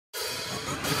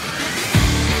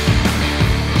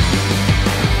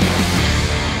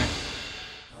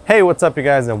Hey, what's up you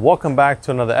guys, and welcome back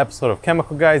to another episode of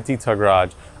Chemical Guys Detail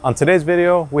Garage. On today's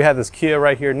video, we have this Kia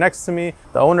right here next to me.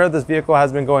 The owner of this vehicle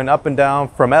has been going up and down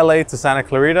from LA to Santa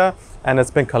Clarita, and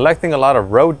it's been collecting a lot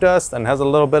of road dust and has a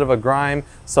little bit of a grime.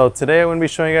 So today I'm going to be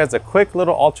showing you guys a quick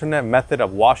little alternate method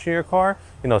of washing your car.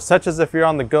 Such as if you're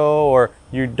on the go or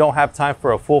you don't have time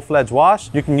for a full-fledged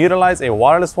wash, you can utilize a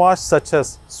waterless wash such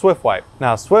as Swift Wipe.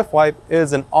 Now, Swift Wipe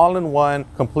is an all-in-one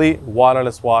complete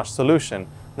waterless wash solution.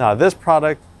 Now, this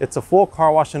product, it's a full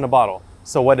car wash in a bottle.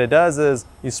 So what it does is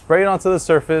you spray it onto the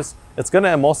surface. It's going to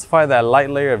emulsify that light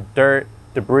layer of dirt,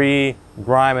 debris,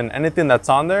 grime, and anything that's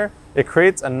on there. It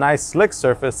creates a nice slick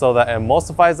surface so that it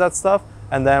emulsifies that stuff.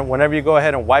 And then whenever you go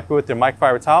ahead and wipe it with your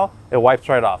microfiber towel, it wipes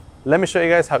right off. Let me show you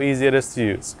guys how easy it is to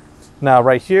use. Now,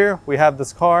 right here, we have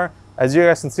this car. As you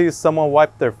guys can see, someone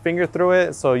wiped their finger through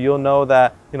it. So you'll know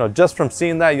that, just from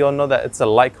seeing that, you'll know that it's a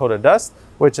light coat of dust,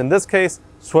 which in this case,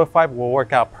 Swift Wipe will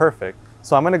work out perfect.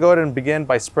 So I'm going to go ahead and begin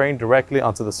by spraying directly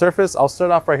onto the surface. I'll start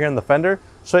off right here in the fender,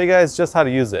 show you guys just how to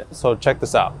use it. So check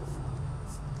this out.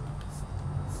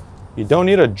 You don't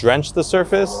need to drench the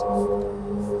surface.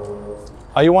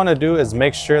 All you want to do is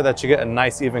make sure that you get a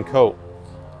nice even coat.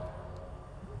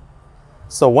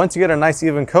 So once you get a nice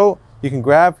even coat, you can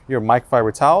grab your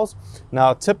microfiber towels.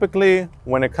 Now, typically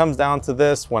when it comes down to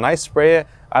this, when I spray it,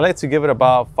 I like to give it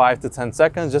about 5 to 10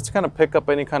 seconds just to kind of pick up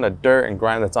any kind of dirt and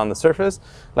grime that's on the surface.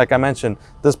 Like I mentioned,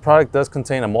 this product does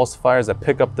contain emulsifiers that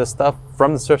pick up this stuff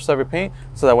from the surface of your paint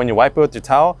so that when you wipe it with your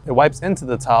towel, it wipes into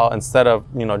the towel instead of,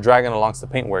 dragging along the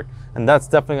paintwork. And that's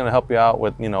definitely going to help you out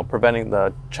with, preventing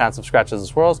the chance of scratches and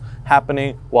swirls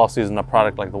happening whilst using a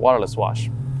product like the waterless wash.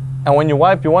 And when you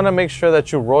wipe, you want to make sure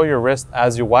that you roll your wrist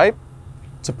as you wipe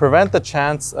to prevent the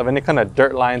chance of any kind of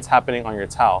dirt lines happening on your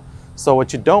towel. So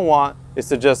what you don't want is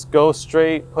to just go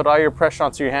straight, put all your pressure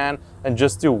onto your hand and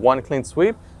just do one clean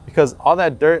sweep, because all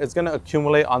that dirt is going to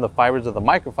accumulate on the fibers of the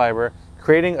microfiber,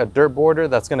 creating a dirt border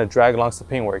that's going to drag along the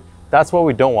paintwork. That's what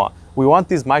we don't want. We want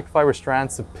these microfiber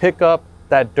strands to pick up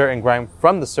that dirt and grime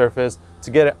from the surface to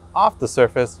get it off the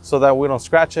surface so that we don't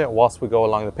scratch it whilst we go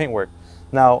along the paintwork.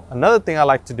 Now, another thing I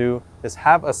like to do is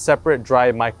have a separate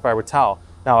dry microfiber towel.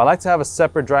 Now, I like to have a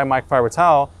separate dry microfiber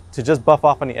towel to just buff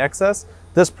off any excess.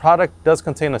 This product does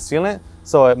contain a sealant,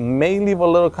 so it may leave a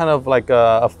little kind of like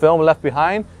a film left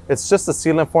behind. It's just a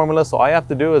sealant formula, so all you have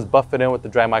to do is buff it in with the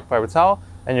dry microfiber towel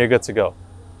and you're good to go.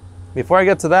 Before I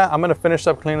get to that, I'm gonna finish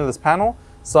up cleaning this panel.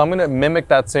 So I'm gonna mimic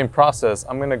that same process.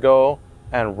 I'm gonna go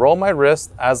and roll my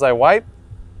wrist as I wipe.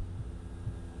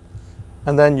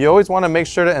 And then you always wanna make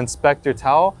sure to inspect your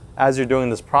towel as you're doing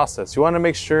this process. You wanna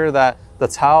make sure that the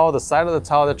towel, the side of the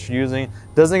towel that you're using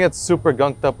doesn't get super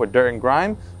gunked up with dirt and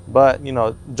grime. But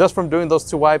just from doing those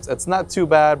two wipes, it's not too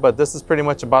bad, but this is pretty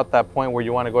much about that point where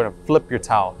you wanna go ahead and flip your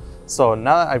towel. So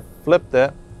now that I've flipped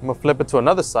it, I'm gonna flip it to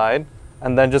another side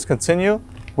and then just continue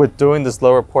with doing this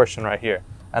lower portion right here.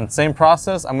 And same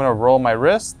process, I'm gonna roll my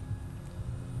wrist,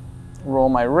 roll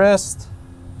my wrist,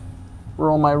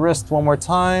 roll my wrist one more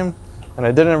time. And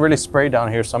I didn't really spray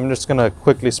down here, so I'm just gonna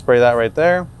quickly spray that right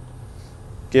there.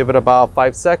 Give it about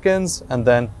 5 seconds and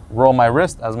then roll my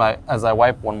wrist as I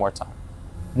wipe one more time.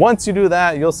 Once you do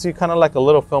that, you'll see kind of like a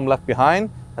little film left behind,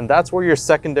 and that's where your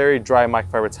secondary dry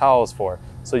microfiber towel is for.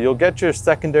 So you'll get your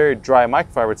secondary dry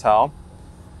microfiber towel,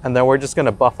 and then we're just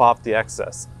gonna buff off the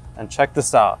excess. And check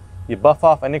this out. You buff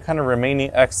off any kind of remaining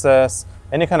excess,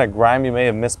 any kind of grime you may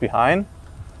have missed behind,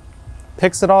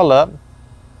 picks it all up,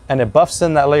 and it buffs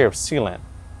in that layer of sealant,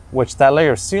 which that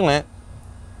layer of sealant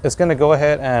is gonna go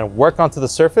ahead and work onto the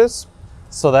surface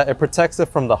so that it protects it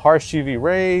from the harsh UV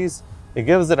rays. It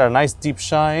gives it a nice deep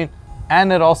shine,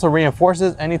 and it also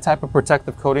reinforces any type of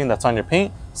protective coating that's on your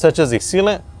paint, such as a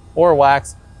sealant or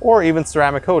wax or even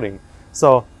ceramic coating.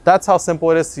 So that's how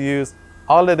simple it is to use.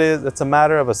 All it is, it's a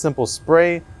matter of a simple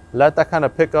spray, let that kind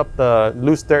of pick up the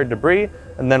loose dirt debris,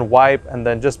 and then wipe, and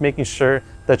then just making sure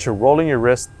that you're rolling your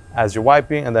wrist as you're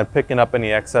wiping and then picking up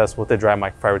any excess with a dry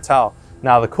microfiber towel.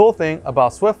 Now, the cool thing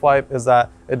about Swift Wipe is that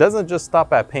it doesn't just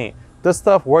stop at paint. This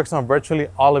stuff works on virtually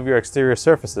all of your exterior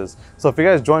surfaces. So if you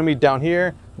guys join me down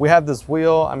here, we have this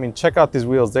wheel. I mean, check out these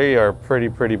wheels. They are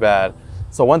pretty bad.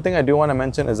 So one thing I do want to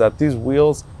mention is that these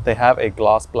wheels, they have a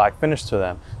gloss black finish to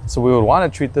them. So we would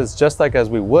want to treat this just like as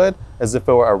we would as if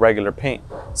it were a regular paint.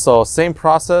 So same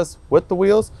process with the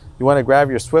wheels. You want to grab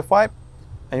your Swift Wipe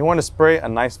and you want to spray a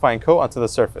nice fine coat onto the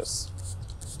surface.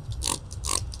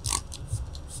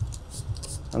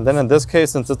 And then in this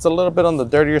case, since it's a little bit on the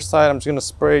dirtier side, I'm just gonna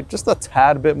spray just a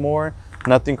tad bit more,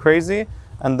 nothing crazy.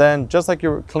 And then just like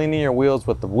you're cleaning your wheels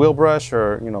with the wheel brush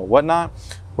or whatnot,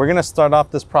 we're gonna start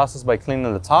off this process by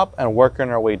cleaning the top and working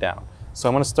our way down. So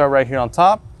I'm gonna start right here on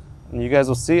top, And you guys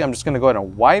will see, I'm just gonna go ahead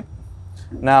and wipe.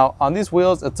 Now on these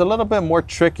wheels, it's a little bit more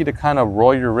tricky to kind of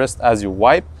roll your wrist as you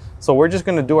wipe. So we're just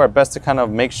gonna do our best to kind of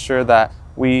make sure that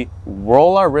we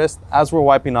roll our wrist as we're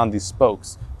wiping on these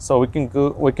spokes. So we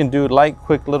can do light,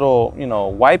 quick little,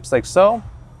 wipes like so.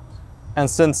 And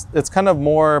since it's kind of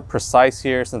more precise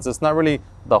here, since it's not really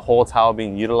the whole towel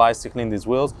being utilized to clean these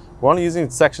wheels, we're only using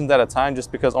sections at a time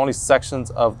just because only sections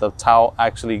of the towel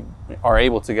actually are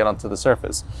able to get onto the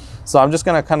surface. So I'm just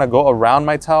gonna kind of go around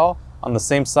my towel on the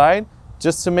same side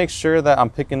just to make sure that I'm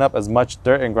picking up as much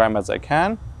dirt and grime as I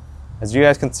can. As you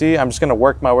guys can see, I'm just gonna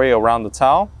work my way around the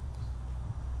towel.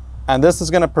 And this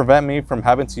is gonna prevent me from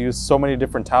having to use so many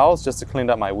different towels just to clean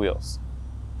up my wheels.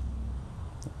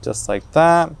 Just like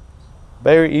that.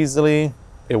 Very easily,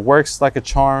 it works like a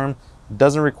charm.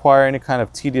 Doesn't require any kind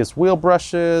of tedious wheel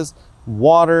brushes,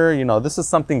 water. This is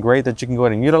something great that you can go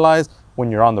ahead and utilize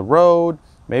when you're on the road.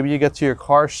 Maybe you get to your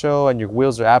car show and your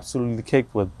wheels are absolutely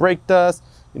caked with brake dust.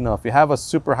 If you have a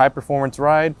super high performance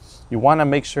ride, you wanna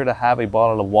make sure to have a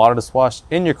bottle of water to wash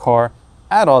in your car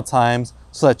at all times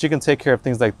so that you can take care of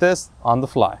things like this on the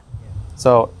fly.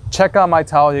 So check out my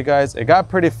towel, you guys. It got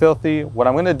pretty filthy. What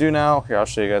I'm gonna do now, here, I'll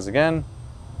show you guys again.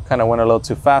 Kind of went a little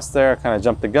too fast there, kind of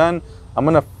jumped the gun. I'm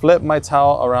gonna flip my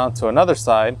towel around to another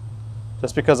side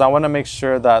just because I wanna make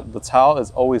sure that the towel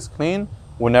is always clean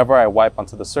whenever I wipe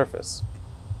onto the surface.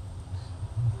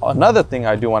 Another thing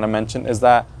I do wanna mention is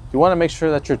that you wanna make sure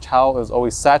that your towel is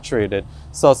always saturated.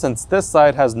 So since this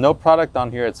side has no product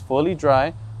on here, it's fully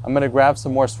dry, I'm gonna grab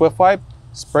some more Swift Wipe,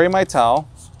 spray my towel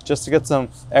just to get some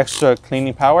extra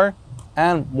cleaning power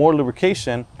and more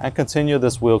lubrication and continue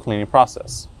this wheel cleaning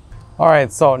process. All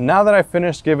right, so now that I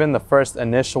finished giving the first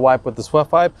initial wipe with the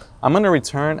Swift Wipe, I'm gonna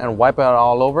return and wipe it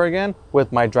all over again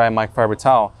with my dry microfiber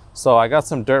towel. So I got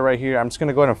some dirt right here. I'm just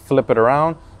gonna go ahead and flip it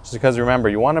around just because remember,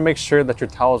 you wanna make sure that your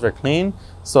towels are clean.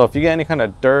 So if you get any kind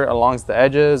of dirt along the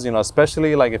edges,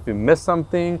 especially like if you miss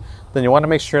something, then you wanna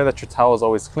make sure that your towel is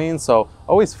always clean. So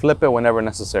always flip it whenever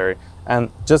necessary.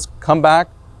 And just come back,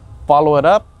 follow it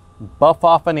up, buff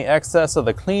off any excess of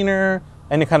the cleaner,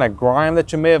 any kind of grime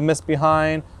that you may have missed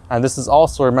behind. And this is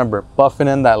also, remember,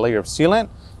 buffing in that layer of sealant.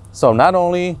 So not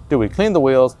only do we clean the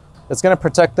wheels, it's gonna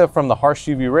protect them from the harsh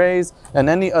UV rays and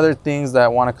any other things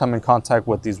that wanna come in contact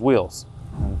with these wheels.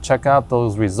 And check out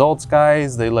those results,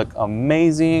 guys. They look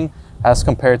amazing as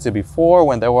compared to before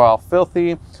when they were all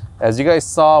filthy. As you guys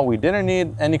saw, we didn't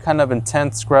need any kind of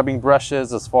intense scrubbing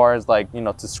brushes as far as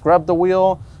to scrub the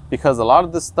wheel, because a lot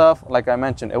of this stuff, like I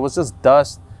mentioned, it was just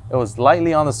dust. It was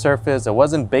lightly on the surface. It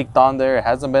wasn't baked on there. It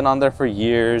hasn't been on there for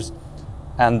years.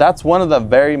 And that's one of the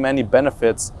very many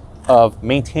benefits of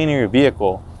maintaining your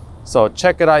vehicle. So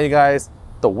check it out, you guys.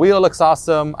 The wheel looks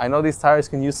awesome. I know these tires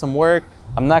can use some work.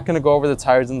 I'm not gonna go over the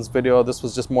tires in this video. This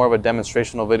was just more of a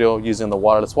demonstrational video using the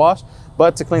waterless wash.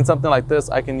 But to clean something like this,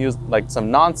 I can use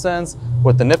some nonsense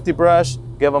with the nifty brush,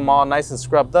 give them all nice and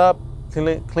scrubbed up,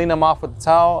 clean them off with the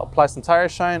towel, apply some tire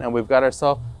shine, and we've got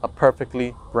ourselves a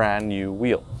perfectly brand new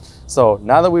wheel. So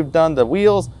now that we've done the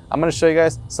wheels, I'm gonna show you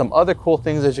guys some other cool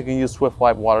things that you can use Swift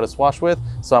Wipe waterless wash with.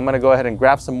 So I'm gonna go ahead and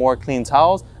grab some more clean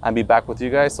towels and be back with you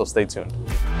guys, so stay tuned.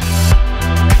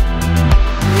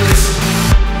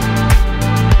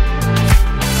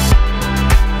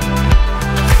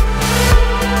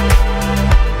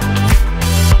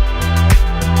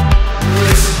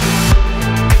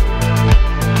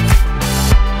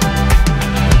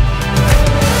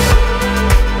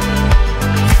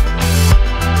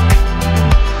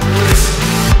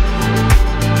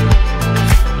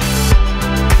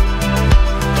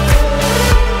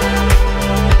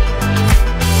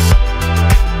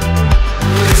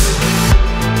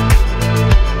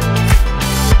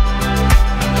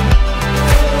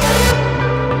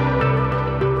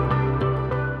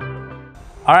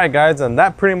 All right, guys, and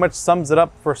that pretty much sums it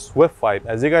up for Swift Wipe.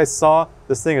 As you guys saw,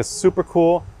 this thing is super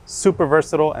cool, super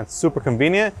versatile, and super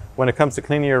convenient when it comes to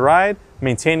cleaning your ride,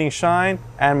 maintaining shine,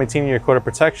 and maintaining your coated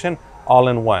protection all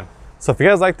in one. So if you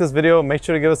guys like this video, make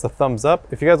sure to give us a thumbs up.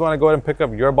 If you guys want to go ahead and pick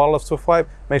up your bottle of Swift Wipe,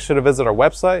 make sure to visit our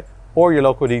website or your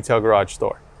local detail garage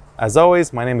store. As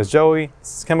always, my name is Joey,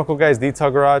 this is Chemical Guys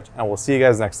Detail Garage, and we'll see you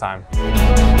guys next time.